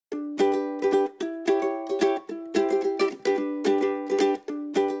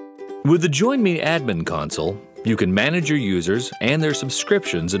With the Join Me admin console, you can manage your users and their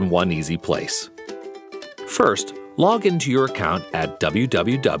subscriptions in one easy place. First, log into your account at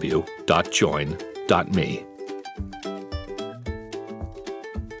www.join.me.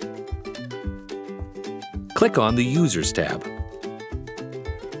 Click on the Users tab.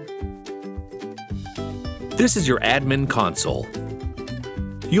 This is your admin console.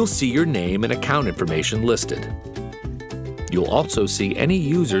 You'll see your name and account information listed. You'll also see any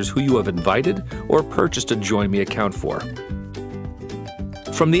users who you have invited or purchased a Join Me account for.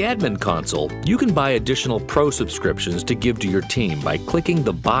 From the admin console, you can buy additional Pro subscriptions to give to your team by clicking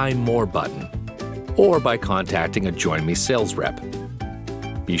the Buy More button or by contacting a Join Me sales rep.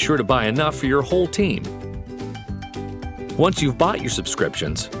 Be sure to buy enough for your whole team. Once you've bought your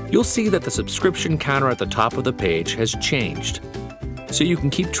subscriptions, you'll see that the subscription counter at the top of the page has changed, so you can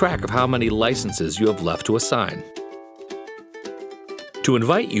keep track of how many licenses you have left to assign. To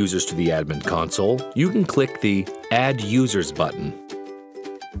invite users to the admin console, you can click the Add Users button.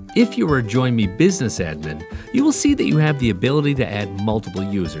 If you are a Join Me business admin, you will see that you have the ability to add multiple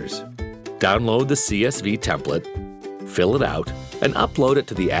users. Download the CSV template, fill it out, and upload it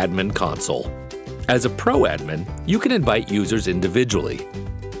to the admin console. As a Pro admin, you can invite users individually.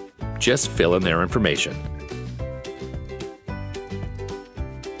 Just fill in their information.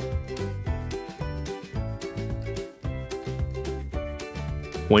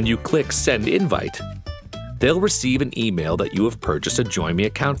 When you click Send Invite, they'll receive an email that you have purchased a Join Me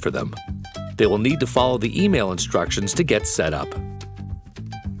account for them. They will need to follow the email instructions to get set up.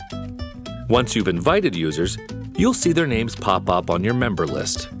 Once you've invited users, you'll see their names pop up on your member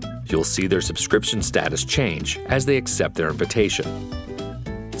list. You'll see their subscription status change as they accept their invitation.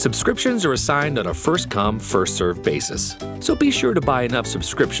 Subscriptions are assigned on a first-come, first-served basis, so be sure to buy enough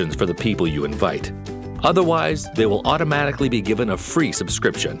subscriptions for the people you invite. Otherwise, they will automatically be given a free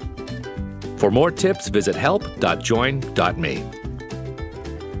subscription. For more tips, visit help.join.me.